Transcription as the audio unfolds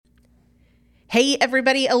Hey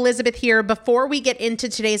everybody, Elizabeth here. Before we get into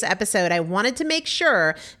today's episode, I wanted to make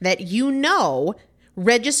sure that you know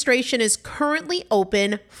registration is currently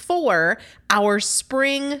open for our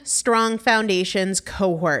Spring Strong Foundations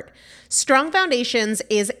cohort. Strong Foundations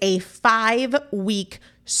is a 5-week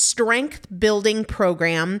strength building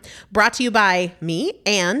program brought to you by me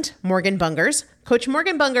and Morgan Bungers. Coach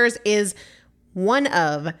Morgan Bungers is one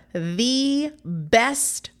of the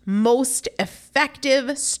best, most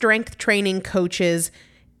effective strength training coaches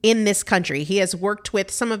in this country. He has worked with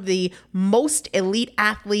some of the most elite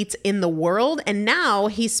athletes in the world, and now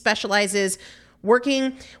he specializes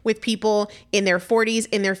working with people in their 40s,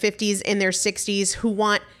 in their 50s, in their 60s who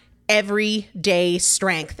want everyday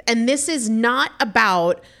strength. And this is not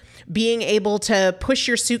about being able to push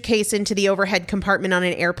your suitcase into the overhead compartment on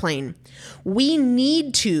an airplane. We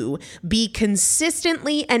need to be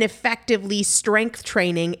consistently and effectively strength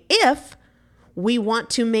training if we want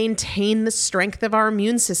to maintain the strength of our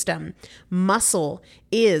immune system. Muscle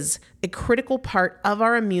is a critical part of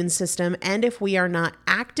our immune system, and if we are not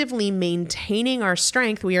actively maintaining our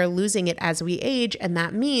strength, we are losing it as we age, and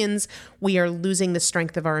that means we are losing the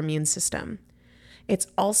strength of our immune system. It's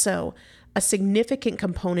also a significant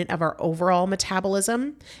component of our overall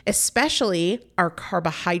metabolism, especially our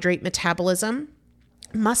carbohydrate metabolism.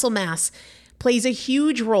 Muscle mass plays a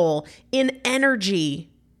huge role in energy,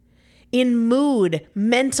 in mood,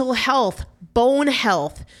 mental health, bone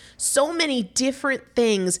health, so many different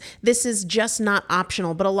things. This is just not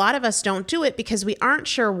optional, but a lot of us don't do it because we aren't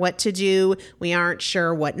sure what to do. We aren't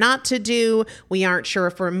sure what not to do. We aren't sure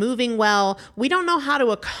if we're moving well. We don't know how to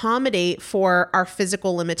accommodate for our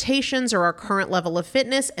physical limitations or our current level of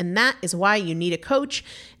fitness, and that is why you need a coach,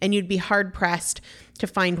 and you'd be hard-pressed to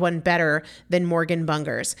find one better than Morgan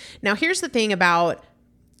Bungers. Now, here's the thing about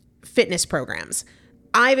fitness programs.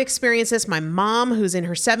 I've experienced this. My mom, who's in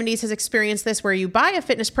her 70s, has experienced this, where you buy a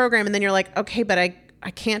fitness program and then you're like, okay, but I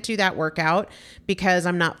can't do that workout because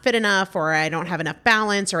I'm not fit enough, or I don't have enough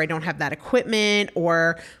balance, or I don't have that equipment,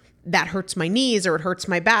 or that hurts my knees, or it hurts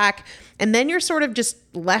my back. And then you're sort of just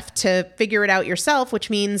left to figure it out yourself, which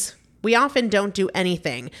means we often don't do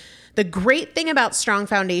anything. The great thing about Strong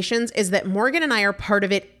Foundations is that Morgan and I are part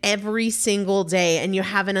of it every single day, and you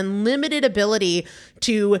have an unlimited ability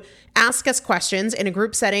to ask us questions in a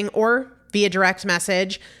group setting or via direct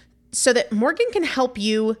message so that Morgan can help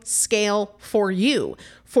you scale for you,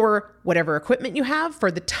 for whatever equipment you have, for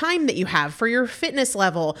the time that you have, for your fitness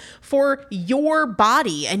level, for your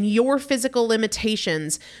body and your physical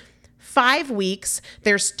limitations. 5 weeks,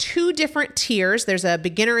 there's 2 different tiers. There's a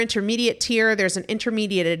beginner intermediate tier. There's an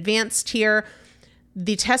intermediate advanced tier.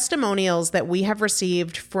 The testimonials that we have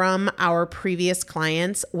received from our previous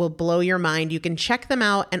clients will blow your mind. You can check them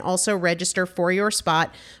out and also register for your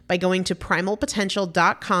spot by going to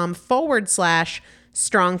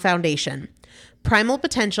primalpotential.com/strong foundation.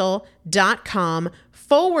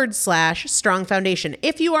 primalpotential.com/strong foundation.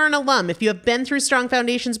 If you are an alum, if you have been through Strong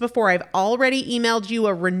Foundations before, I've already emailed you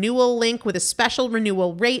a renewal link with a special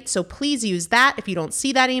renewal rate, so please use that. If you don't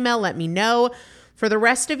see that email, let me know. For the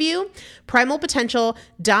rest of you,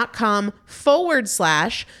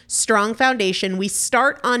 primalpotential.com/strong foundation. We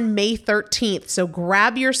start on May 13th, so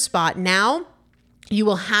grab your spot now. You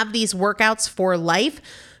will have these workouts for life.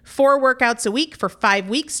 4 workouts a week for 5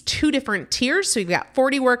 weeks, 2 different tiers. So you've got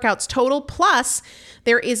 40 workouts total. Plus,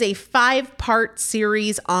 there is a 5-part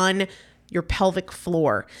series on your pelvic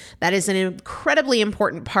floor. That is an incredibly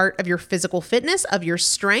important part of your physical fitness, of your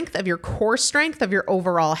strength, of your core strength, of your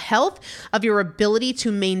overall health, of your ability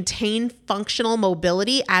to maintain functional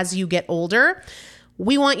mobility as you get older.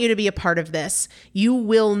 We want you to be a part of this. You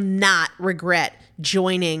will not regret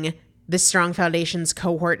joining the Strong Foundations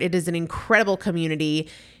cohort. It is an incredible community.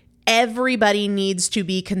 Everybody needs to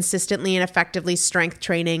be consistently and effectively strength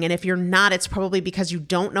training. And if you're not, it's probably because you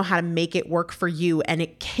don't know how to make it work for you. And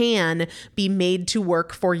it can be made to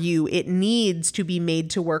work for you. It needs to be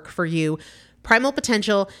made to work for you.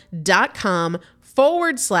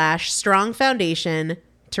 primalpotential.com/strong foundation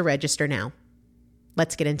to register now.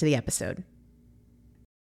 Let's get into the episode.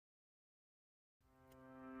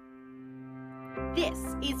 This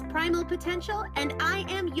is Primal Potential, and I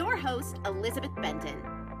am your host, Elizabeth Benton.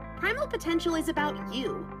 Primal Potential is about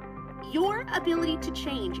you. Your ability to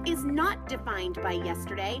change is not defined by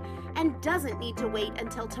yesterday and doesn't need to wait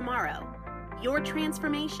until tomorrow. Your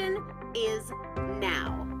transformation is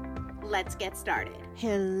now. Let's get started.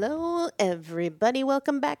 Hello, everybody.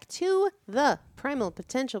 Welcome back to the Primal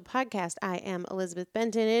Potential Podcast. I am Elizabeth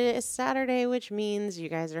Benton. It is Saturday, which means you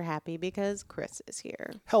guys are happy because Chris is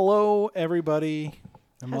here. Hello, everybody,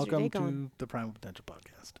 and How's your day welcome going? to the Primal Potential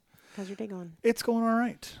Podcast. How's your day going? It's going all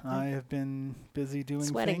right. I have been busy doing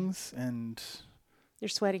Sweating. things, and You're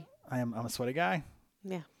sweaty. I'm a sweaty guy.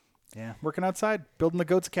 Yeah. Yeah, working outside, building the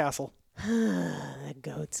goat's castle. The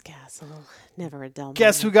goat's castle. Never a dull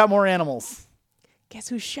Guess who moment. got more animals? Guess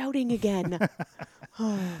who's shouting again?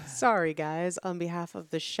 Sorry, guys. On behalf of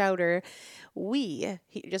the shouter,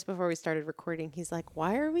 just before we started recording, he's like,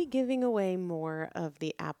 why are we giving away more of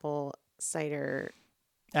the apple cider?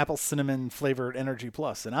 Apple cinnamon flavored Energy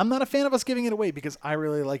Plus. And I'm not a fan of us giving it away because I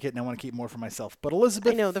really like it and I want to keep more for myself. But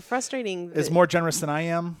Elizabeth I know, the frustrating is more generous than I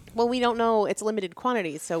am. Well, we don't know. It's limited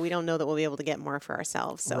quantity, so we don't know that we'll be able to get more for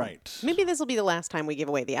ourselves. So Right. maybe this will be the last time we give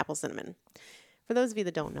away the apple cinnamon. For those of you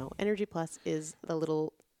that don't know, Energy Plus is the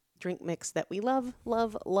little drink mix that we love,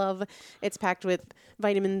 love, love. It's packed with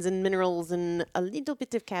vitamins and minerals and a little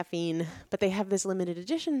bit of caffeine, but they have this limited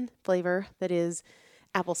edition flavor that is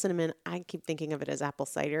apple cinnamon. I keep thinking of it as apple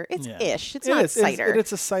cider. It's ish. It's not cider.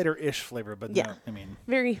 It's a cider-ish flavor, but Yeah. no, I mean,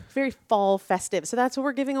 Very, very fall festive. So that's what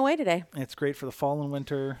we're giving away today. it's great for the fall and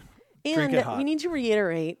winter. Drink it And hot. we need to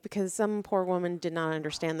reiterate, because some poor woman did not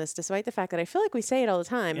understand this, despite the fact that I feel like we say it all the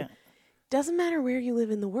time. Yeah. Doesn't matter where you live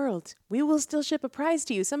in the world. We will still ship a prize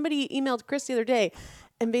to you. Somebody emailed Chris the other day,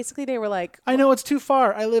 and basically they were like, I know it's too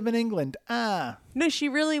far. I live in England. no, she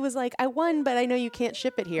really was like, I won, but I know you can't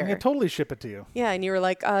ship it I here. can totally ship it to you. Yeah, and you were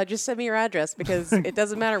like, just send me your address because it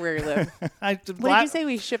doesn't matter where you live. What did you say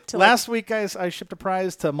we shipped to? Last week, guys, I shipped a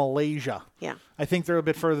prize to Malaysia. Yeah. I think they're a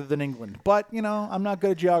bit further than England. But, I'm not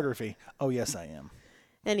good at geography. Oh, yes, I am.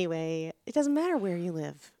 Anyway, it doesn't matter where you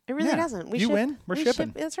live. It really Yeah. doesn't. You win, we're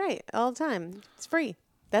shipping. That's right, all the time. It's free.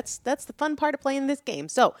 That's the fun part of playing this game.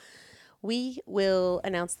 So we will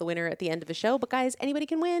announce the winner at the end of the show. But guys, anybody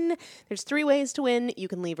can win. There's 3 ways to win. You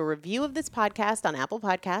can leave a review of this podcast on Apple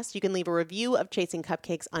Podcasts. You can leave a review of Chasing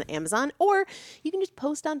Cupcakes on Amazon. Or you can just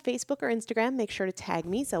post on Facebook or Instagram. Make sure to tag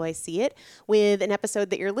me so I see it with an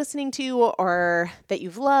episode that you're listening to or that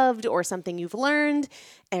you've loved or something you've learned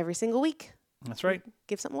every single week. That's right.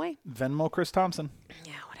 Give something away. Venmo Chris Thompson.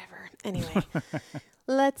 Yeah, whatever. Anyway,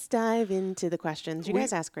 let's dive into the questions. You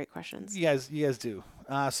guys ask great questions. You guys do.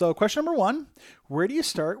 So question number 1, where do you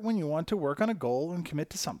start when you want to work on a goal and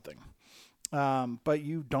commit to something, but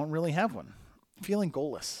you don't really have one? Feeling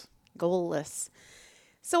goalless. Goalless.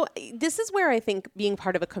 So this is where I think being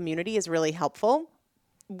part of a community is really helpful,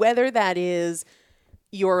 whether that is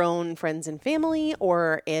your own friends and family,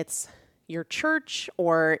 or it's your church,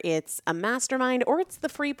 or it's a mastermind, or it's the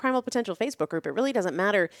free Primal Potential Facebook group. It really doesn't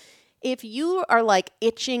matter. If you are like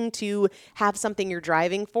itching to have something you're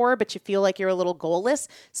driving for, but you feel like you're a little goalless,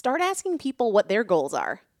 start asking people what their goals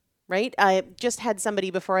are, right? I just had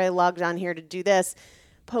somebody before I logged on here to do this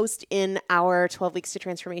post in our 12 Weeks to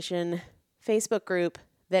Transformation Facebook group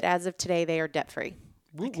that as of today, they are debt-free.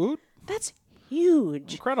 Woot woot. That's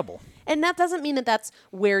huge. Incredible. And that doesn't mean that that's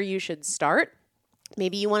where you should start.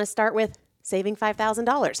 Maybe you want to start with saving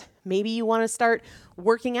 $5,000. Maybe you want to start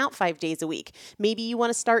working out 5 days a week. Maybe you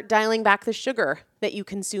want to start dialing back the sugar that you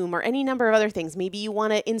consume or any number of other things. Maybe you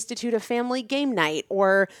want to institute a family game night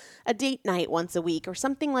or a date night once a week or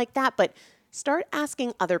something like that. But start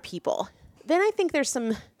asking other people. Then I think there's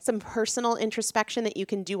some personal introspection that you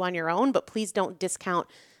can do on your own, but please don't discount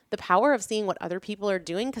the power of seeing what other people are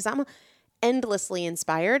doing, because I'm endlessly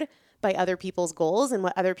inspired by other people's goals and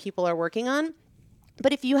what other people are working on.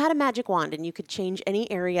 But if you had a magic wand and you could change any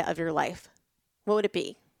area of your life, what would it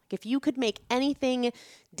be? If you could make anything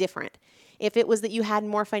different, if it was that you had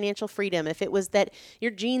more financial freedom, if it was that your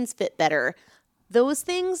jeans fit better, those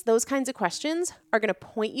things, those kinds of questions are going to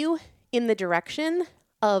point you in the direction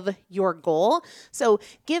of your goal. So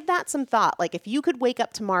give that some thought. Like if you could wake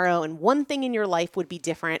up tomorrow and one thing in your life would be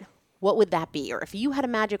different, what would that be? Or if you had a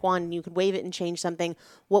magic wand and you could wave it and change something,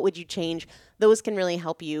 what would you change? Those can really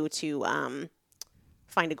help you to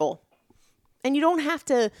find a goal. And you don't have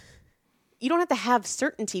to have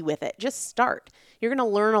certainty with it. Just start. You're going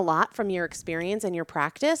to learn a lot from your experience and your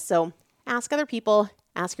practice. So ask other people,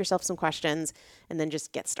 ask yourself some questions, and then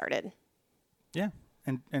just get started. Yeah.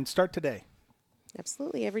 And start today.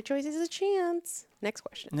 Absolutely. Every choice is a chance. Next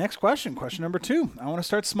question. Next question. Question number 2. I want to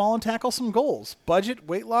start small and tackle some goals. Budget,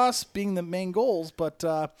 weight loss being the main goals, but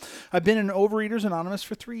I've been an Overeaters Anonymous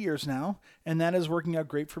for 3 years now, and that is working out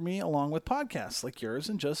great for me along with podcasts like yours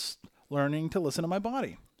and just learning to listen to my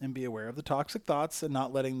body and be aware of the toxic thoughts and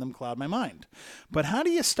not letting them cloud my mind. But how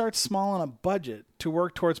do you start small on a budget to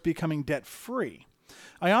work towards becoming debt-free?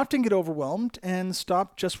 I often get overwhelmed and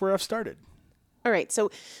stop just where I've started. All right. So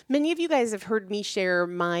many of you guys have heard me share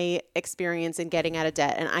my experience in getting out of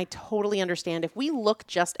debt, and I totally understand. If we look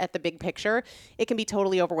just at the big picture, it can be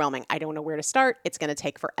totally overwhelming. I don't know where to start. It's going to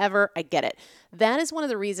take forever. I get it. That is one of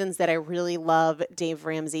the reasons that I really love Dave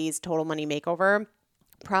Ramsey's Total Money Makeover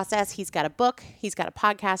process. He's got a book. He's got a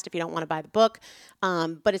podcast if you don't want to buy the book.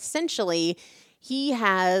 But essentially, he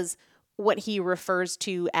has what he refers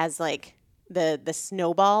to as like the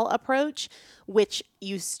snowball approach, which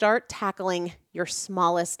you start tackling your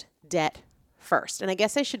smallest debt first. And I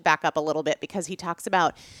guess I should back up a little bit because he talks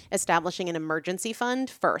about establishing an emergency fund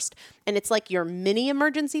first. And it's like your mini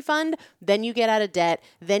emergency fund, then you get out of debt,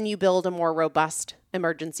 then you build a more robust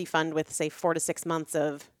emergency fund with, say, 4 to 6 months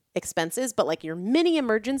of expenses. But like your mini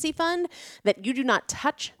emergency fund that you do not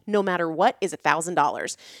touch no matter what is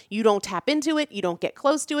 $1,000. You don't tap into it, you don't get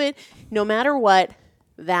close to it. No matter what,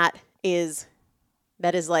 that is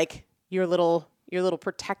like your little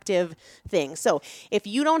protective thing. So if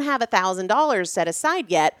you don't have $1,000 set aside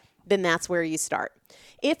yet, then that's where you start.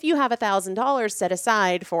 If you have $1,000 set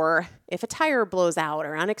aside for if a tire blows out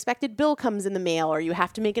or unexpected bill comes in the mail or you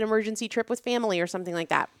have to make an emergency trip with family or something like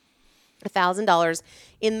that, $1,000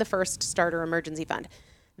 in the first starter emergency fund.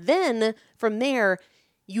 Then from there,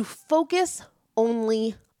 you focus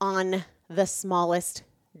only on the smallest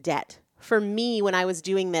debt. For me, when I was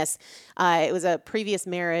doing this, it was a previous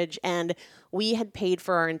marriage and we had paid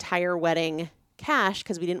for our entire wedding cash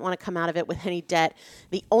because we didn't want to come out of it with any debt.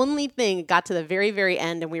 The only thing got to the very, very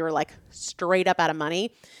end and we were like straight up out of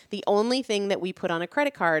money. The only thing that we put on a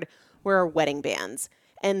credit card were our wedding bands,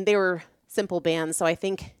 and they were simple bands. So I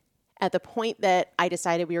think at the point that I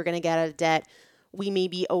decided we were going to get out of debt, we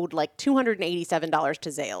maybe owed like $287 to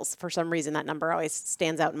Zales. For some reason, that number always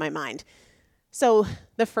stands out in my mind. So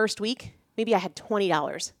the first week, maybe I had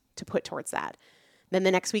 $20 to put towards that. Then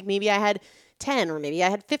the next week, maybe I had 10, or maybe I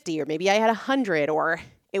had 50, or maybe I had 100, or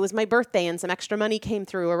it was my birthday and some extra money came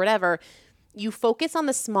through or whatever. You focus on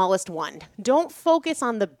the smallest one. Don't focus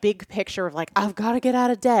on the big picture of like, I've got to get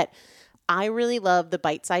out of debt. I really love the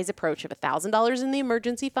bite-size approach of $1,000 in the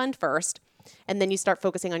emergency fund first, and then you start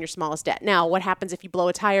focusing on your smallest debt. Now, what happens if you blow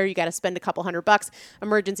a tire? You got to spend a couple $100.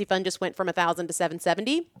 Emergency fund just went from $1,000 to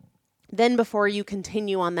 $770. Then before you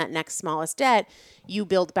continue on that next smallest debt, you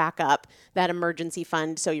build back up that emergency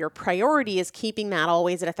fund. So your priority is keeping that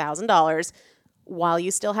always at $1,000 while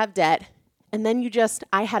you still have debt. And then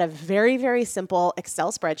I had a very, very simple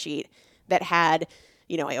Excel spreadsheet that had,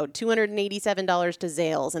 I owed $287 to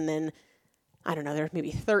Zales. And then, I don't know, there's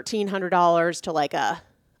maybe $1,300 to like a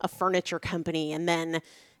furniture company. And then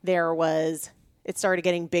it started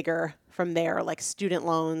getting bigger from there, like student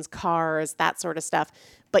loans, cars, that sort of stuff.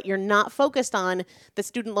 But you're not focused on the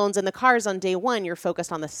student loans and the cars on day one. You're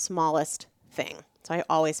focused on the smallest thing. So I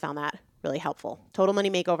always found that really helpful. Total Money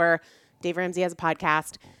Makeover. Dave Ramsey has a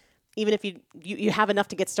podcast. Even if you have enough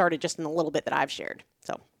to get started just in a little bit that I've shared.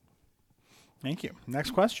 So, thank you.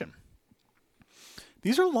 Next question.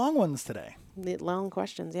 These are long ones today. The long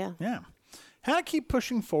questions, yeah. Yeah. How to keep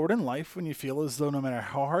pushing forward in life when you feel as though no matter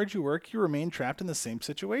how hard you work, you remain trapped in the same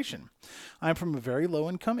situation. I'm from a very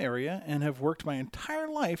low-income area and have worked my entire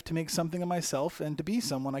life to make something of myself and to be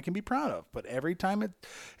someone I can be proud of. But every time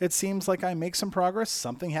it seems like I make some progress,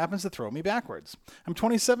 something happens to throw me backwards. I'm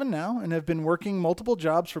 27 now and have been working multiple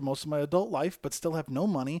jobs for most of my adult life, but still have no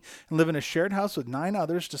money and live in a shared house with 9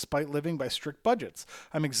 others despite living by strict budgets.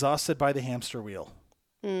 I'm exhausted by the hamster wheel.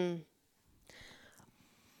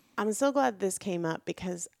 I'm so glad this came up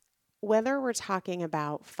because whether we're talking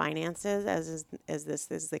about finances, as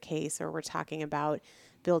this is the case, or we're talking about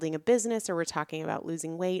building a business, or we're talking about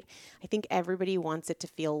losing weight, I think everybody wants it to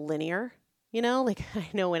feel linear. Like I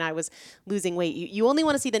know when I was losing weight, you only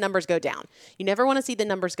want to see the numbers go down. You never want to see the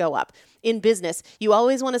numbers go up. In business, you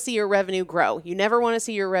always want to see your revenue grow. You never want to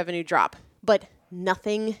see your revenue drop. But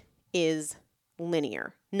nothing is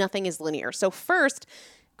linear. Nothing is linear. So first,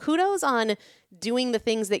 kudos on doing the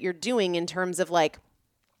things that you're doing in terms of like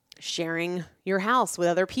sharing your house with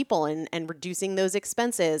other people and reducing those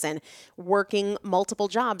expenses and working multiple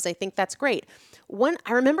jobs. I think that's great.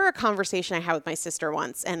 I remember a conversation I had with my sister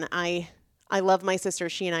once, and I love my sister.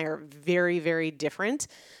 She and I are very, very different.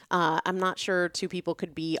 I'm not sure two people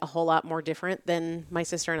could be a whole lot more different than my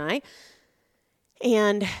sister and I.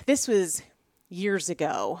 And this was years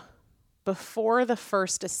ago, before the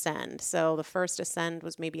first Ascend. So the first Ascend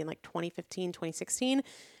was maybe in like 2015, 2016.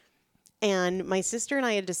 And my sister and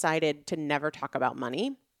I had decided to never talk about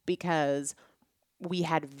money because we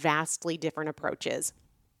had vastly different approaches.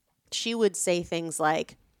 She would say things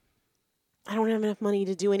like, I don't have enough money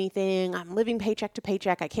to do anything. I'm living paycheck to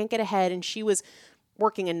paycheck. I can't get ahead. And she was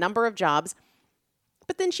working a number of jobs,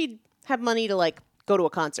 but then she'd have money to like go to a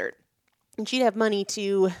concert. And she'd have money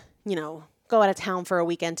to, go out of town for a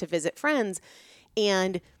weekend to visit friends.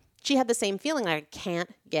 And she had the same feeling, like, I can't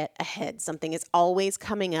get ahead. Something is always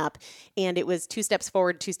coming up. And it was 2 steps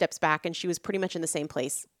forward, 2 steps back. And she was pretty much in the same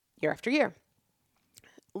place year after year.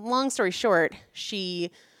 Long story short,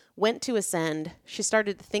 she went to Ascend. She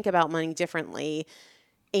started to think about money differently.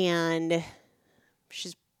 And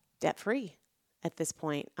she's debt-free at this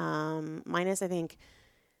point. Minus, I think,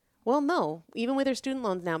 no, even with her student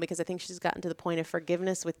loans now, because I think she's gotten to the point of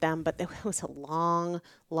forgiveness with them, but it was a long,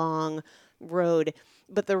 long road.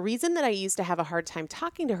 But the reason that I used to have a hard time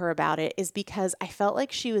talking to her about it is because I felt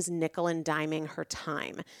like she was nickel and diming her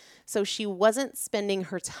time. So she wasn't spending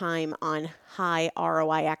her time on high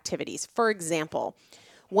ROI activities. For example,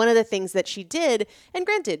 one of the things that she did, and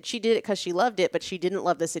granted, she did it because she loved it, but she didn't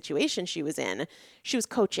love the situation she was in. She was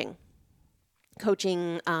coaching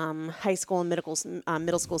high school and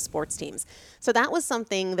middle school sports teams. So that was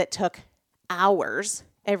something that took hours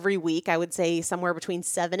every week. I would say somewhere between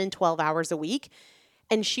 7 and 12 hours a week.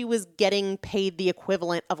 And she was getting paid the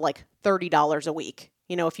equivalent of like $30 a week.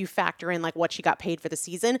 If you factor in like what she got paid for the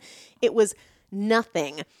season, it was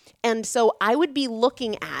nothing. And so I would be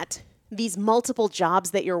looking at these multiple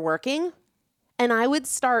jobs that you're working, and I would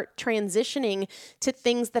start transitioning to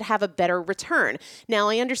things that have a better return. Now,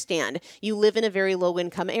 I understand you live in a very low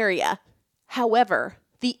income area. However,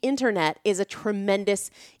 the internet is a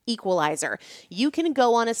tremendous equalizer. You can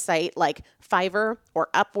go on a site like Fiverr or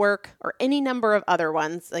Upwork or any number of other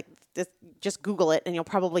ones, like just Google it and you'll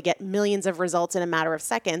probably get millions of results in a matter of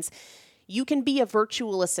seconds. You can be a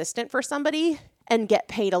virtual assistant for somebody and get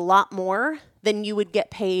paid a lot more than you would get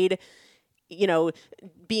paid,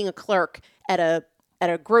 being a clerk at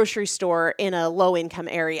a grocery store in a low income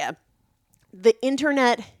area. The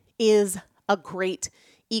internet is a great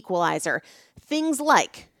equalizer. Things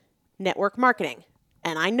like network marketing.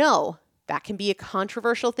 And I know that can be a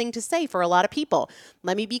controversial thing to say for a lot of people.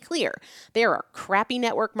 Let me be clear. There are crappy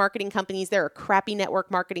network marketing companies. There are crappy network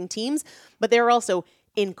marketing teams, but there are also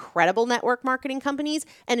incredible network marketing companies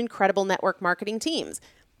and incredible network marketing teams.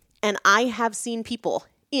 And I have seen people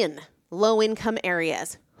in low-income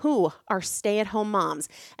areas who are stay-at-home moms,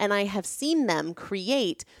 and I have seen them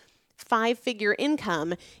create 5-figure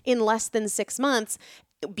income in less than 6 months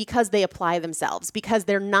because they apply themselves, because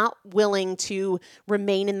they're not willing to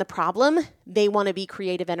remain in the problem. They want to be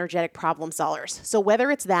creative, energetic problem solvers. So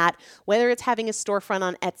whether it's that, whether it's having a storefront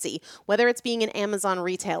on Etsy, whether it's being an Amazon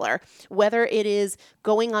retailer, whether it is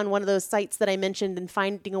going on one of those sites that I mentioned and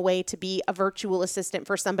finding a way to be a virtual assistant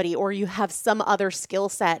for somebody, or you have some other skill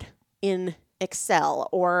set in Excel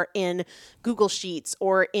or in Google Sheets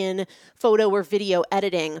or in photo or video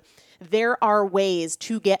editing, there are ways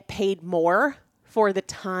to get paid more for the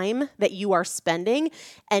time that you are spending,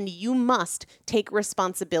 and you must take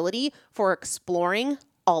responsibility for exploring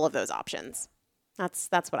all of those options. That's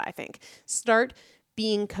what I think. Start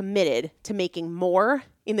being committed to making more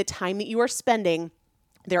in the time that you are spending.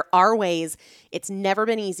 There are ways. It's never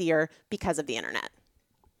been easier because of the internet.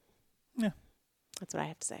 Yeah. That's what I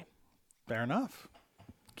have to say. Fair enough.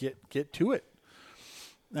 Get to it.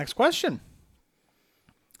 Next question.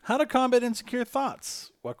 How to combat insecure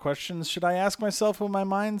thoughts. What questions should I ask myself when my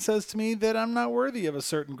mind says to me that I'm not worthy of a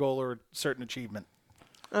certain goal or a certain achievement?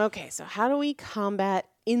 Okay, so how do we combat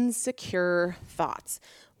insecure thoughts?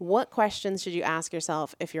 What questions should you ask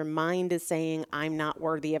yourself if your mind is saying, I'm not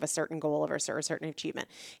worthy of a certain goal or a certain achievement?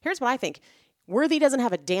 Here's what I think. Worthy doesn't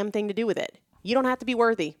have a damn thing to do with it. You don't have to be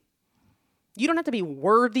worthy. You don't have to be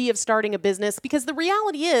worthy of starting a business, because the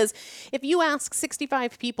reality is, if you ask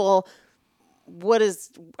 65 people,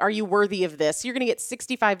 are you worthy of this? You're going to get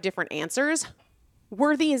 65 different answers.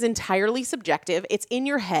 Worthy is entirely subjective. It's in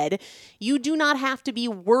your head. You do not have to be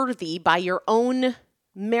worthy by your own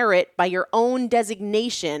merit, by your own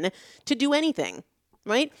designation to do anything,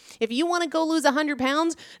 right? If you want to go lose 100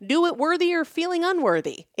 pounds, do it worthy or feeling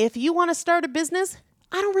unworthy. If you want to start a business,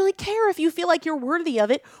 I don't really care if you feel like you're worthy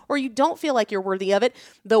of it or you don't feel like you're worthy of it.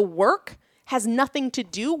 The work has nothing to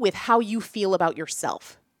do with how you feel about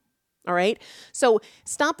yourself. All right? So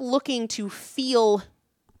stop looking to feel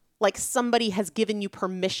like somebody has given you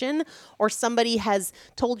permission or somebody has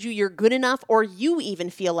told you you're good enough or you even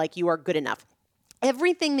feel like you are good enough.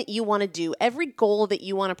 Everything that you want to do, every goal that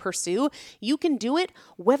you want to pursue, you can do it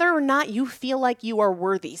whether or not you feel like you are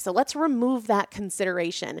worthy. So let's remove that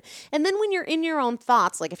consideration. And then when you're in your own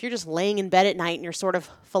thoughts, like if you're just laying in bed at night and you're sort of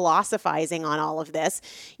philosophizing on all of this,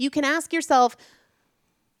 you can ask yourself,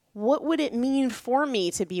 what would it mean for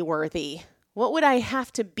me to be worthy? What would I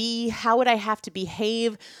have to be? How would I have to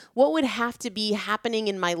behave? What would have to be happening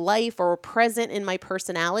in my life or present in my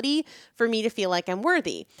personality for me to feel like I'm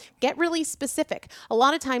worthy? Get really specific. A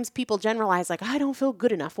lot of times people generalize like, I don't feel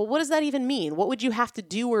good enough. Well, what does that even mean? What would you have to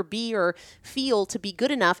do or be or feel to be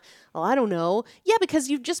good enough? Well, I don't know. Yeah, because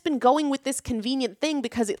you've just been going with this convenient thing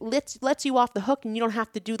because it lets you off the hook and you don't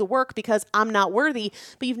have to do the work because I'm not worthy,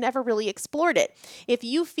 but you've never really explored it. If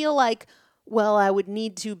you feel like, well, I would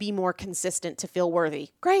need to be more consistent to feel worthy.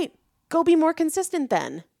 Great. Go be more consistent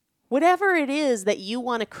then. Whatever it is that you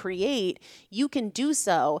want to create, you can do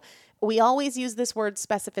so. We always use this word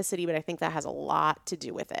specificity, but I think that has a lot to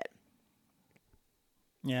do with it.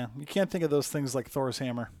 Yeah, you can't think of those things like Thor's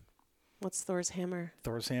hammer. What's Thor's hammer?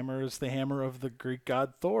 Thor's hammer is the hammer of the Greek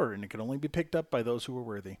god Thor, and it can only be picked up by those who are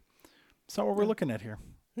worthy. That's not what we're looking at here.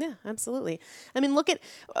 Yeah, absolutely. I mean,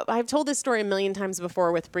 I've told this story a million times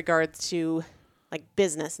before with regards to like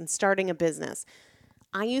business and starting a business.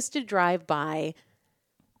 I used to drive by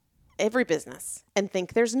every business and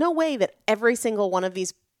think there's no way that every single one of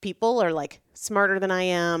these people are like smarter than I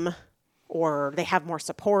am, or they have more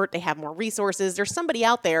support, they have more resources. There's somebody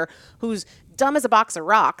out there who's dumb as a box of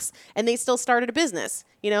rocks and they still started a business.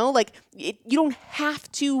 You don't have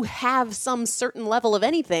to have some certain level of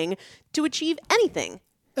anything to achieve anything.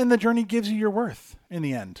 And the journey gives you your worth in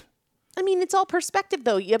the end. I mean, it's all perspective,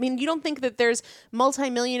 though. I mean, you don't think that there's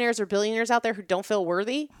multimillionaires or billionaires out there who don't feel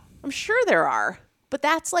worthy? I'm sure there are. But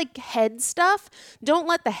that's like head stuff. Don't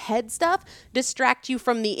let the head stuff distract you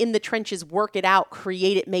from the in the trenches, work it out,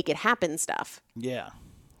 create it, make it happen stuff. Yeah.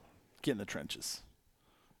 Get in the trenches.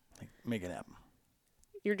 Make it happen.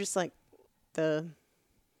 You're just like the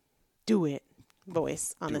do it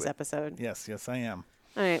voice on this episode. Yes, I am.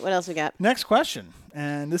 All right, what else we got? Next question,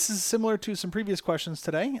 and this is similar to some previous questions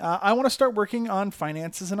today. I want to start working on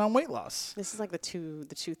finances and on weight loss. This is like the two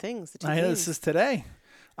things. This is today.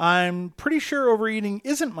 I'm pretty sure overeating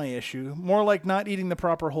isn't my issue, more like not eating the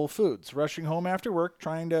proper whole foods, rushing home after work,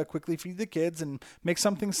 trying to quickly feed the kids and make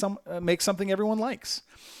something everyone likes.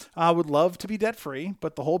 I would love to be debt-free,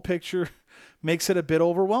 but the whole picture makes it a bit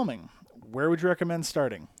overwhelming. Where would you recommend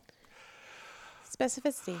starting?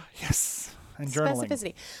 Specificity. Yes. And journaling.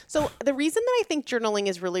 Specificity. So the reason that I think journaling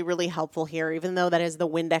is really, really helpful here, even though that is the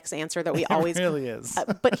Windex answer that we always... It really is.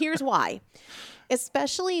 But here's why.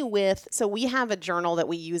 Especially so we have a journal that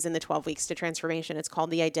we use in the 12 Weeks to Transformation. It's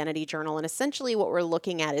called the Identity Journal. And essentially what we're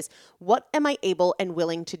looking at is, what am I able and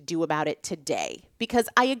willing to do about it today? Because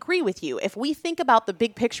I agree with you. If we think about the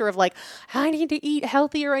big picture of like, I need to eat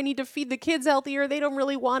healthier, I need to feed the kids healthier, they don't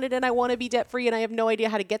really want it, and I want to be debt-free, and I have no idea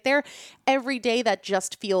how to get there, every day that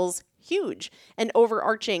just feels huge and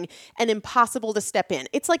overarching and impossible to step in.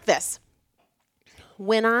 It's like this.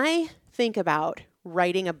 When I think about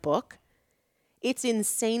writing a book, it's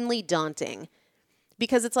insanely daunting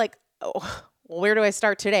because it's like, oh, well, where do I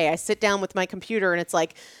start today? I sit down with my computer and it's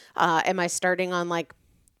like, am I starting on like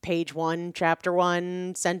page 1, chapter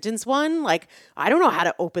 1, sentence 1? Like, I don't know how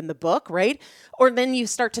to open the book, right? Or then you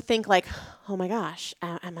start to think like, oh my gosh,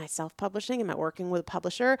 am I self-publishing? Am I working with a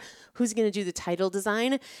publisher? Who's going to do the title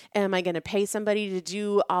design? Am I going to pay somebody to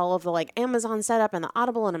do all of the like Amazon setup and the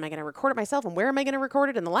Audible? And am I going to record it myself? And where am I going to record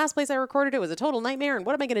it? And the last place I recorded it was a total nightmare. And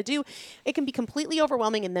what am I going to do? It can be completely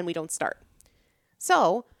overwhelming and then we don't start.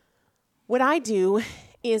 So what I do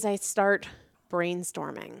is I start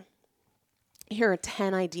brainstorming. Here are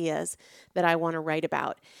 10 ideas that I want to write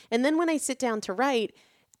about. And then when I sit down to write,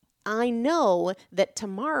 I know that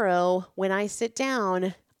tomorrow when I sit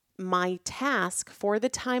down, my task for the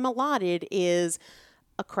time allotted is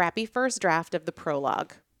a crappy first draft of the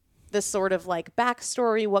prologue, the sort of like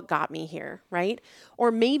backstory, what got me here, right? Or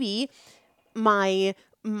maybe my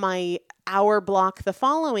hour block the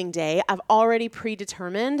following day, I've already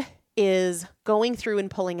predetermined is going through and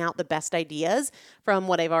pulling out the best ideas from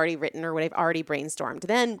what I've already written or what I've already brainstormed.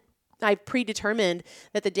 Then I've predetermined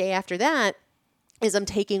that the day after that is I'm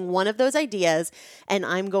taking one of those ideas and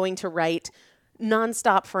I'm going to write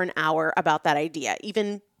nonstop for an hour about that idea,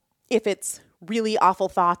 even if it's really awful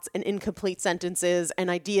thoughts and incomplete sentences and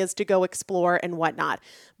ideas to go explore and whatnot.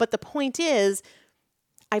 But the point is,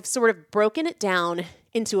 I've sort of broken it down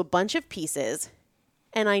into a bunch of pieces,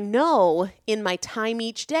 and I know in my time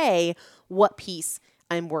each day what piece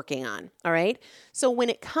I'm working on, all right? So when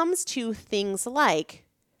it comes to things like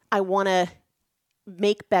I want to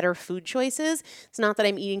make better food choices, it's not that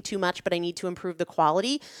I'm eating too much, but I need to improve the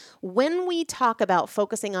quality. When we talk about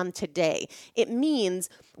focusing on today, it means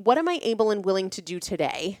what am I able and willing to do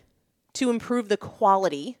today to improve the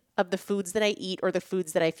quality of the foods that I eat or the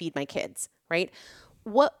foods that I feed my kids, right?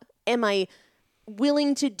 What am I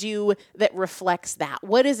willing to do that reflects that?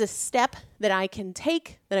 What is a step that I can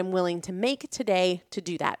take that I'm willing to make today to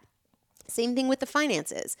do that? Same thing with the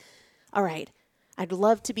finances. All right, I'd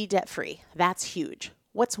love to be debt-free. That's huge.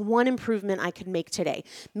 What's one improvement I could make today?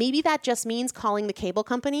 Maybe that just means calling the cable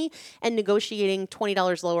company and negotiating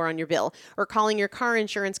 $20 lower on your bill, or calling your car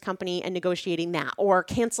insurance company and negotiating that, or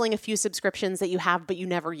canceling a few subscriptions that you have but you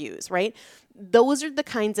never use, right? Those are the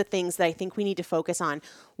kinds of things that I think we need to focus on,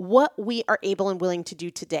 what we are able and willing to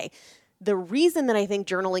do today. The reason that I think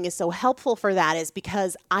journaling is so helpful for that is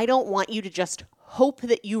because I don't want you to just hope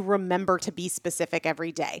that you remember to be specific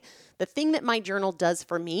every day. The thing that my journal does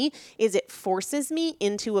for me is it forces me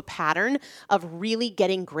into a pattern of really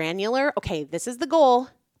getting granular. Okay, this is the goal.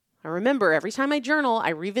 I remember every time I journal, I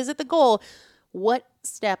revisit the goal. What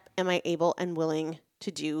step am I able and willing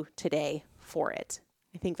to do today for it?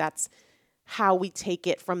 I think that's how we take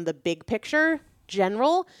it from the big picture,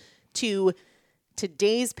 general, to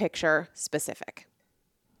today's picture, specific.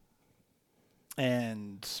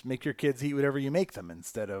 And make your kids eat whatever you make them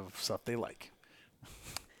instead of stuff they like.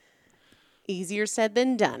 Easier said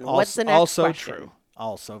than done. What's the next also question? True.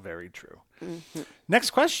 Also very true. Mm-hmm.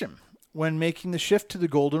 Next question. When making the shift to the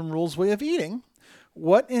Golden Rules way of eating,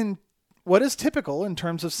 what is typical in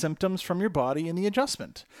terms of symptoms from your body in the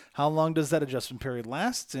adjustment? How long does that adjustment period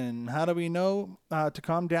last? And how do we know to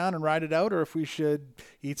calm down and ride it out, or if we should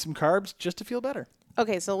eat some carbs just to feel better?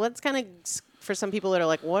 Okay, so let's kind of, for some people that are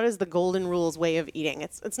like, what is the Golden Rules way of eating?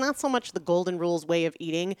 It's not so much the Golden Rules way of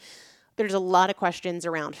eating. There's a lot of questions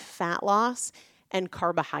around fat loss and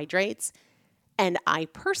carbohydrates. And I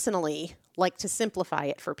personally like to simplify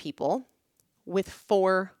it for people with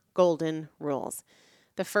 4 golden rules.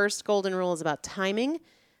 The first golden rule is about timing.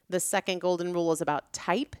 The second golden rule is about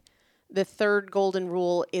type. The third golden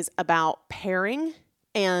rule is about pairing.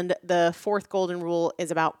 And the fourth golden rule is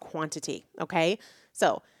about quantity, okay?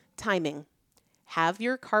 So, timing. Have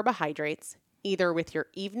your carbohydrates either with your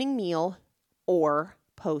evening meal or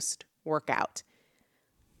post-workout.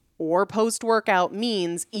 Or post-workout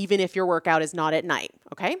means even if your workout is not at night,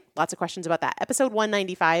 okay? Lots of questions about that. Episode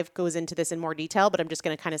 195 goes into this in more detail, but I'm just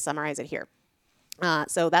going to kind of summarize it here.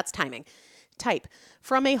 So that's timing. Type.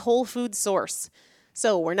 From a whole food source.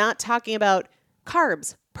 So we're not talking about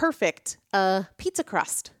carbs. Perfect. Pizza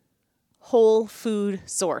crust. Whole food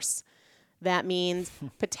source. That means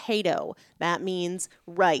potato. That means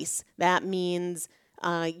rice. That means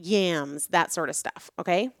yams, that sort of stuff,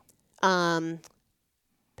 okay?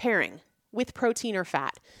 Pairing with protein or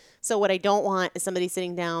fat. So what I don't want is somebody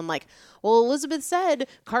sitting down like, well, Elizabeth said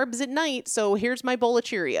carbs at night, so here's my bowl of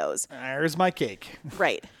Cheerios. Here's my cake.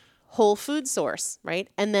 Right. Whole food source, right?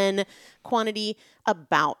 And then quantity,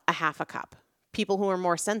 about a half a cup. People who are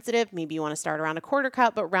more sensitive, maybe you want to start around a quarter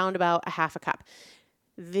cup, but round about a half a cup.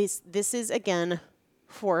 This is, again,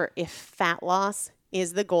 for if fat loss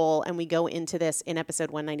is the goal, and we go into this in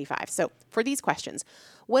episode 195. So for these questions,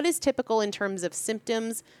 what is typical in terms of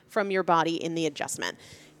symptoms from your body in the adjustment?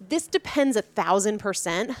 This depends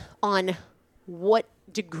 1,000% on what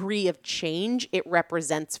degree of change it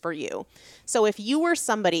represents for you. So if you were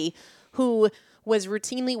somebody who was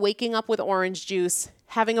routinely waking up with orange juice,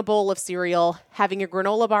 having a bowl of cereal, having a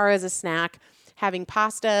granola bar as a snack, having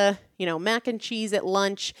pasta, mac and cheese at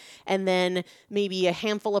lunch, and then maybe a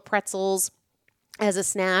handful of pretzels as a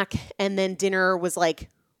snack, and then dinner was like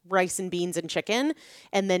rice and beans and chicken,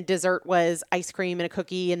 and then dessert was ice cream and a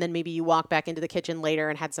cookie, and then maybe you walk back into the kitchen later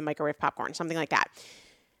and had some microwave popcorn, something like that.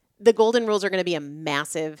 The golden rules are going to be a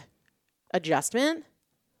massive adjustment,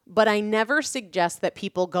 but I never suggest that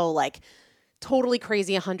people go like totally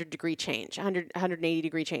crazy 180 degree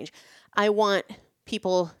change. I want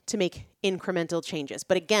people to make incremental changes.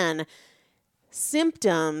 But again,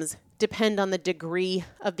 symptoms depend on the degree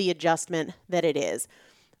of the adjustment that it is.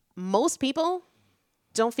 Most people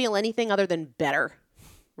don't feel anything other than better,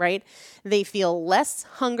 right? They feel less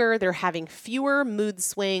hunger. They're having fewer mood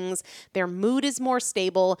swings. Their mood is more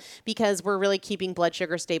stable because we're really keeping blood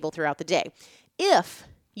sugar stable throughout the day. If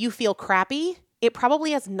you feel crappy, it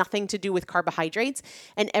probably has nothing to do with carbohydrates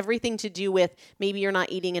and everything to do with maybe you're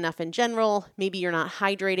not eating enough in general, maybe you're not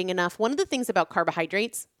hydrating enough. One of the things about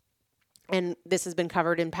carbohydrates, and this has been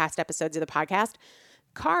covered in past episodes of the podcast,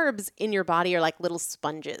 carbs in your body are like little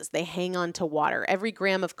sponges. They hang on to water. Every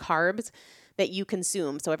gram of carbs that you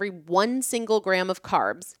consume, so every 1 single gram of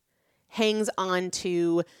carbs hangs on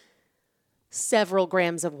to several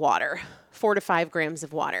grams of water, 4 to 5 grams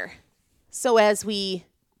of water. So as we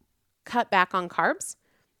cut back on carbs,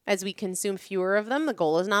 as we consume fewer of them, the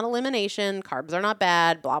goal is not elimination, carbs are not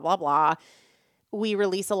bad, blah, blah, blah. We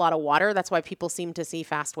release a lot of water. That's why people seem to see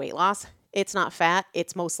fast weight loss. It's not fat,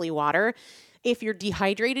 it's mostly water. If you're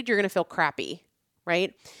dehydrated, you're going to feel crappy,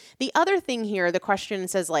 right? The other thing here, the question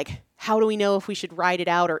says like, how do we know if we should ride it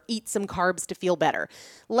out or eat some carbs to feel better?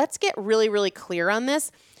 Let's get really, really clear on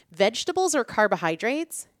this. Vegetables are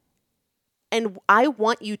carbohydrates, and I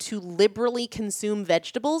want you to liberally consume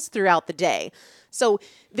vegetables throughout the day. So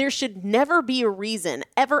there should never be a reason,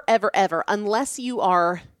 ever, ever, ever, unless you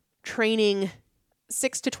are training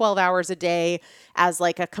 6 to 12 hours a day as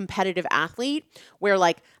like a competitive athlete where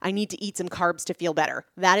like, I need to eat some carbs to feel better.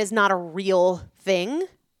 That is not a real thing.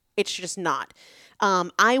 It's just not.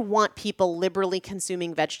 I want people liberally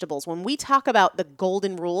consuming vegetables. When we talk about the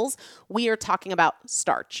golden rules, we are talking about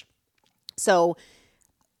starch. So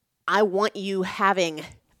I want you having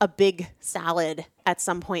a big salad at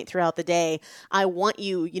some point throughout the day. I want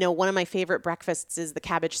you, one of my favorite breakfasts is the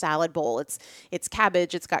cabbage salad bowl. It's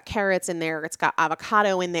cabbage, it's got carrots in there, it's got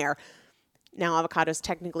avocado in there. Now, avocado is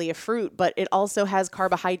technically a fruit, but it also has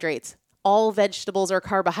carbohydrates. All vegetables are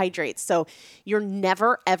carbohydrates. So you're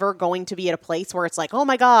never, ever going to be at a place where it's like, oh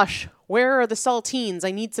my gosh, where are the saltines?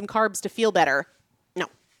 I need some carbs to feel better. No,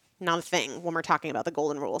 not a thing when we're talking about the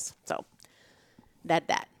golden rules. So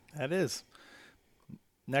that is.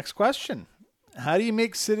 Next question. How do you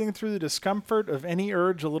make sitting through the discomfort of any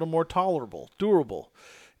urge a little more tolerable, doable,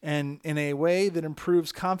 and in a way that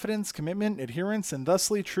improves confidence, commitment, adherence, and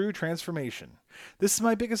thusly true transformation? This is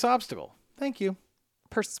my biggest obstacle. Thank you.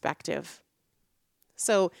 Perspective.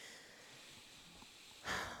 So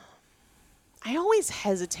I always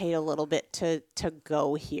hesitate a little bit to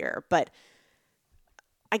go here, but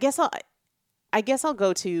I guess I'll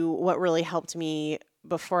go to what really helped me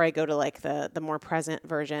before I go to like the more present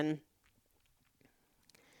version.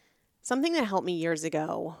 Something that helped me years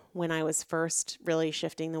ago when I was first really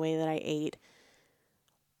shifting the way that I ate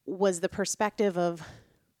was the perspective of,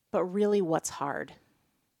 but really what's hard?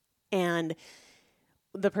 And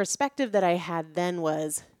the perspective that I had then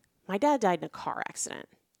was, my dad died in a car accident.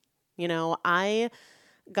 I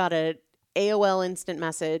got a AOL instant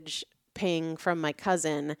message ping from my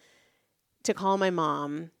cousin to call my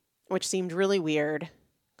mom, which seemed really weird.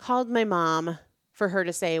 Called my mom for her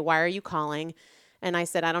to say, why are you calling? And I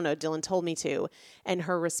said, I don't know, Dylan told me to. And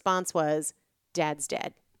her response was, Dad's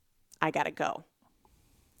dead. I gotta go.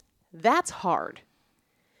 That's hard.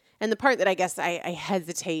 And the part that I guess I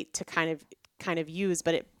hesitate to kind of use,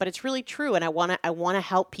 but it's really true. And I want to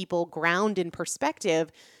help people ground in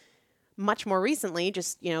perspective. Much more recently,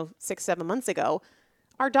 just 6-7 months ago,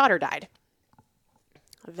 our daughter died.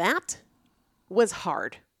 That was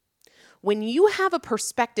hard. When you have a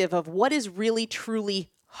perspective of what is really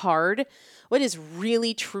truly hard, what is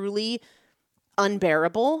really truly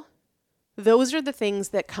unbearable, those are the things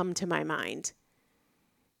that come to my mind.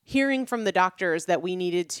 Hearing from the doctors that we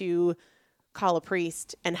needed to call a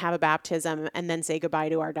priest and have a baptism and then say goodbye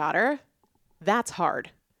to our daughter, that's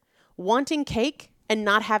hard. Wanting cake and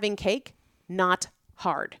not having cake, not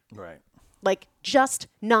hard. Right. Like, just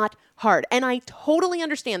not hard. And I totally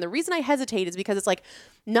understand. The reason I hesitate is because it's like,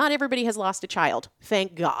 not everybody has lost a child.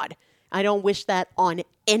 Thank God. I don't wish that on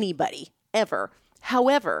anybody, ever.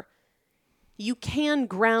 However, you can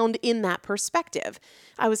ground in that perspective.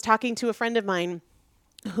 I was talking to a friend of mine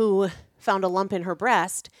who found a lump in her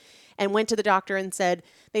breast and went to the doctor and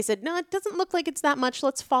they said, no, it doesn't look like it's that much.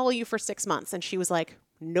 Let's follow you for 6 months. And she was like,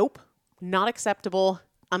 nope, not acceptable.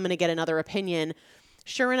 I'm going to get another opinion.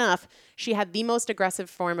 Sure enough, she had the most aggressive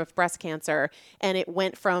form of breast cancer, and it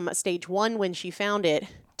went from stage 1 when she found it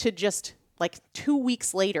to just like 2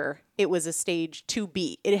 weeks later, it was a stage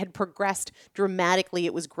 2B. It had progressed dramatically.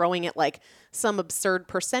 It was growing at like some absurd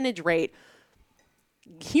percentage rate.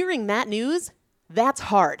 Hearing that news, that's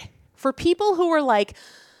hard. For people who are like,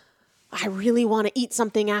 I really want to eat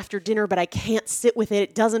something after dinner, but I can't sit with it.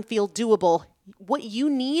 It doesn't feel doable. What you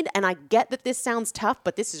need, and I get that this sounds tough,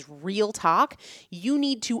 but this is real talk, you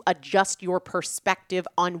need to adjust your perspective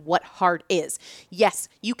on what hard is. Yes,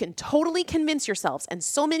 you can totally convince yourselves, and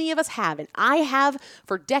so many of us have, and I have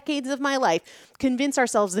for decades of my life, convince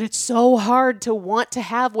ourselves that it's so hard to want to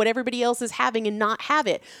have what everybody else is having and not have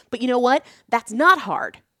it. But you know what? That's not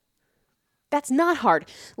hard. That's not hard.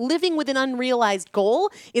 Living with an unrealized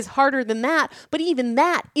goal is harder than that, but even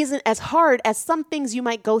that isn't as hard as some things you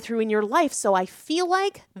might go through in your life. So I feel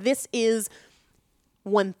like this is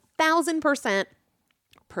 1000%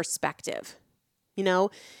 perspective.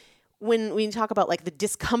 When we talk about like the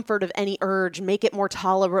discomfort of any urge, make it more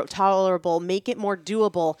tolerable, make it more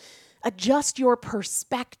doable, adjust your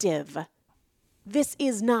perspective. This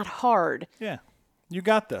is not hard. Yeah, you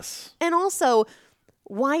got this. And also,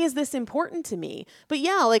 why is this important to me? But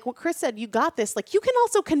yeah, like what Chris said, you got this. Like you can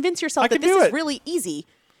also convince yourself that this is really easy,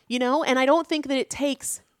 and I don't think that it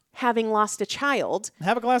takes having lost a child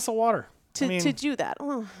Have a glass of water. to do that.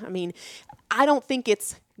 Well, I mean, I don't think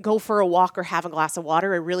it's go for a walk or have a glass of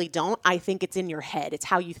water. I really don't. I think it's in your head. It's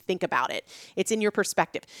how you think about it. It's in your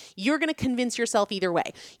perspective. You're going to convince yourself either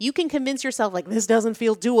way. You can convince yourself like this doesn't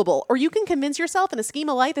feel doable, or you can convince yourself in the scheme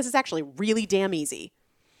of life, this is actually really damn easy.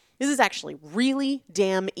 This is actually really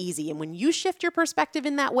damn easy. And when you shift your perspective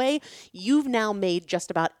in that way, you've now made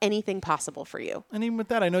just about anything possible for you. And even with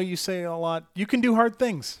that, I know you say a lot, you can do hard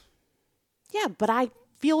things. Yeah, but I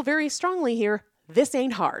feel very strongly here, this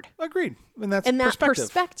ain't hard. Agreed. And that's And that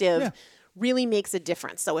perspective Yeah. really makes a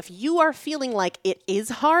difference. So if you are feeling like it is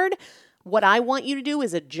hard, what I want you to do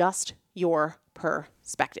is adjust your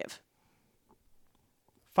perspective.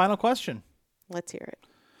 Final question. Let's hear it.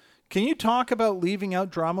 Can you talk about leaving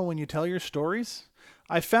out drama when you tell your stories?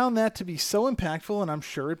 I found that to be so impactful, and I'm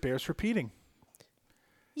sure it bears repeating.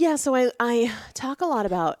 Yeah, so I talk a lot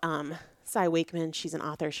about Cy Wakeman. She's an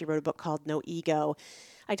author. She wrote a book called No Ego.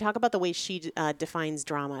 I talk about the way she defines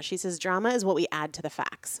drama. She says drama is what we add to the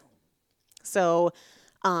facts. So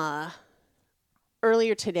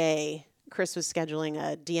earlier today, Chris was scheduling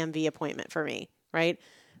a DMV appointment for me, right?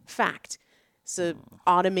 Fact. So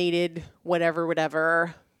automated,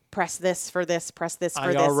 whatever. Press this for this, press this for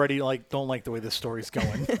I this. already don't like the way this story's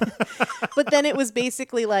going. But then it was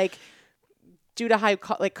basically like, due to high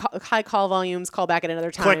call volumes, call back at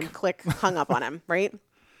another time, click, hung up on him, right?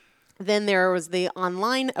 Then there was the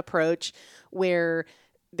online approach where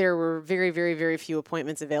there were very, very, very few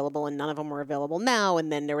appointments available and none of them were available now.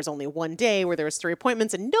 And then there was only one day where there was 3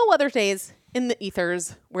 appointments and no other days in the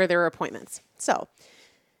ethers where there were appointments. So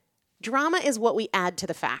drama is what we add to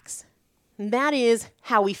the facts. And that is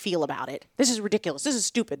how we feel about it. This is ridiculous. This is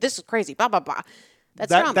stupid. This is crazy. Blah, blah, blah. That's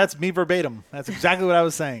drama. That's me verbatim. That's exactly what I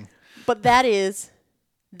was saying. But that is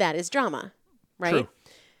drama, right? True.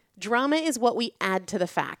 Drama is what we add to the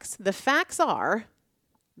facts. The facts are,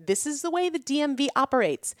 this is the way the DMV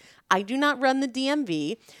operates. I do not run the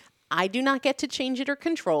DMV. I do not get to change it or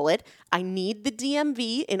control it. I need the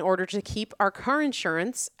DMV in order to keep our car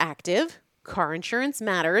insurance active. Car insurance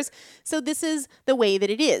matters. So this is the way that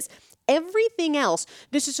it is. Everything else,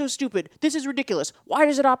 this is so stupid. This is ridiculous. Why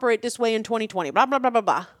does it operate this way in 2020? Blah, blah, blah, blah,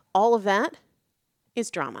 blah. All of that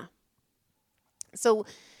is drama. So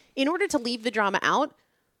in order to leave the drama out,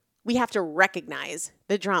 we have to recognize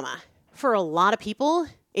the drama. For a lot of people,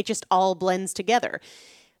 it just all blends together.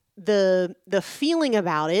 The feeling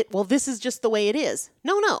about it, well, this is just the way it is.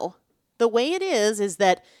 No. The way it is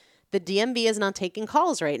that the DMV is not taking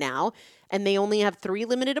calls right now, and they only have 3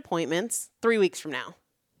 limited appointments 3 weeks from now.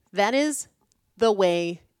 That is the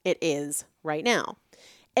way it is right now.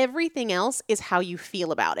 Everything else is how you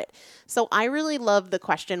feel about it. So I really love the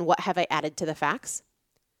question, what have I added to the facts?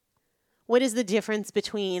 What is the difference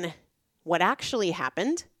between what actually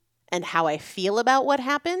happened and how I feel about what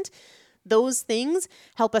happened? Those things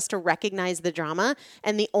help us to recognize the drama.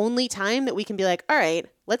 And the only time that we can be like, all right,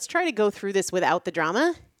 let's try to go through this without the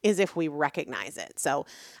drama is if we recognize it. So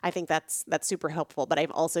I think that's super helpful. But I've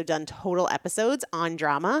also done total episodes on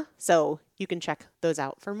drama. So you can check those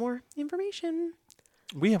out for more information.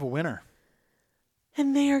 We have a winner.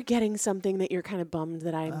 And they are getting something that you're kind of bummed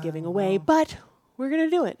that I'm giving away. But we're going to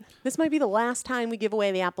do it. This might be the last time we give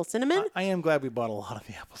away the apple cinnamon. I am glad we bought a lot of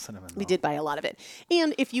the apple cinnamon. We did buy a lot of it.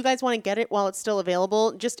 And if you guys want to get it while it's still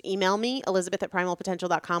available, just email me,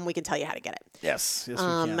 elizabeth@primalpotential.com. We can tell you how to get it. Yes, we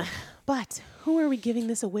can. But who are we giving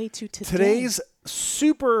this away to today? Today's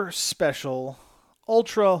super special,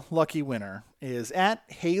 ultra lucky winner is at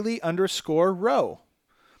Haley_Rowe.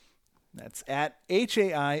 That's at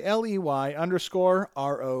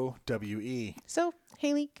HAILEY_ROWE. So,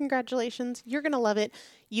 Haley, congratulations. You're going to love it.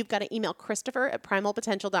 You've got to email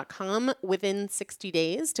Christopher@primalpotential.com within 60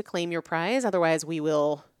 days to claim your prize. Otherwise, we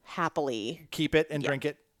will happily keep it and drink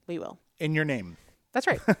it. We will. In your name. That's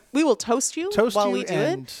right. We will toast you while we do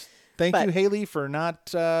it. Thank you, Haley, for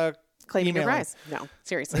not claiming your emailing. prize. No,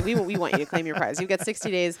 seriously. We want you to claim your prize. You've got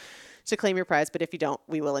 60 days to claim your prize, but if you don't,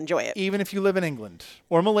 we will enjoy it. Even if you live in England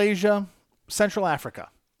or Malaysia, Central Africa.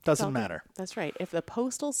 Doesn't matter. That's right. If the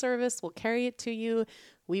Postal Service will carry it to you,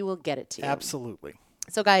 we will get it to you. Absolutely.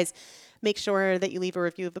 So, guys, make sure that you leave a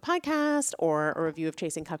review of the podcast or a review of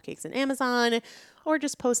Chasing Cupcakes on Amazon, or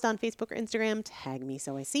just post on Facebook or Instagram. Tag me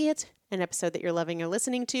so I see it. An episode that you're loving or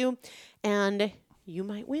listening to, and you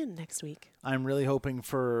might win next week. I'm really hoping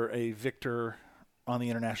for a victor on the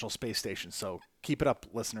International Space Station. So keep it up,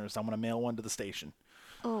 listeners. I'm going to mail one to the station.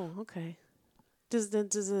 Oh, okay. Does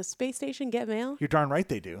the space station get mail? You're darn right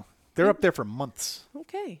they do. They're up there for months.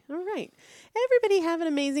 Okay. All right. Everybody have an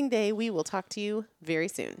amazing day. We will talk to you very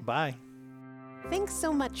soon. Bye. Thanks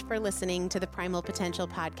so much for listening to the Primal Potential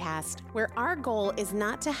podcast, where our goal is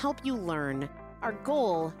not to help you learn. Our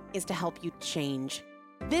goal is to help you change.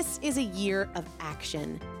 This is a year of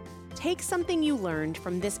action. Take something you learned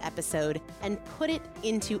from this episode and put it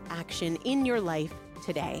into action in your life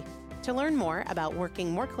today. To learn more about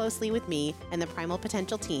working more closely with me and the Primal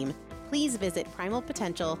Potential team, please visit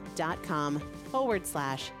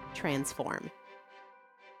primalpotential.com/transform.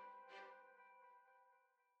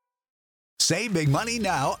 Save big money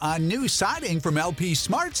now on new siding from LP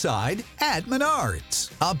SmartSide at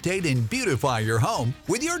Menards. Update and beautify your home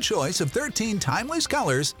with your choice of 13 timeless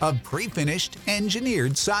colors of pre-finished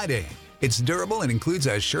engineered siding. It's durable and includes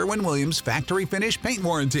a Sherwin-Williams factory finish paint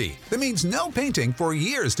warranty that means no painting for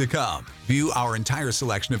years to come. View our entire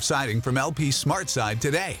selection of siding from LP SmartSide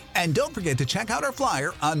today. And don't forget to check out our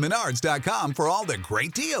flyer on Menards.com for all the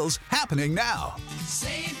great deals happening now.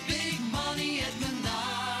 Save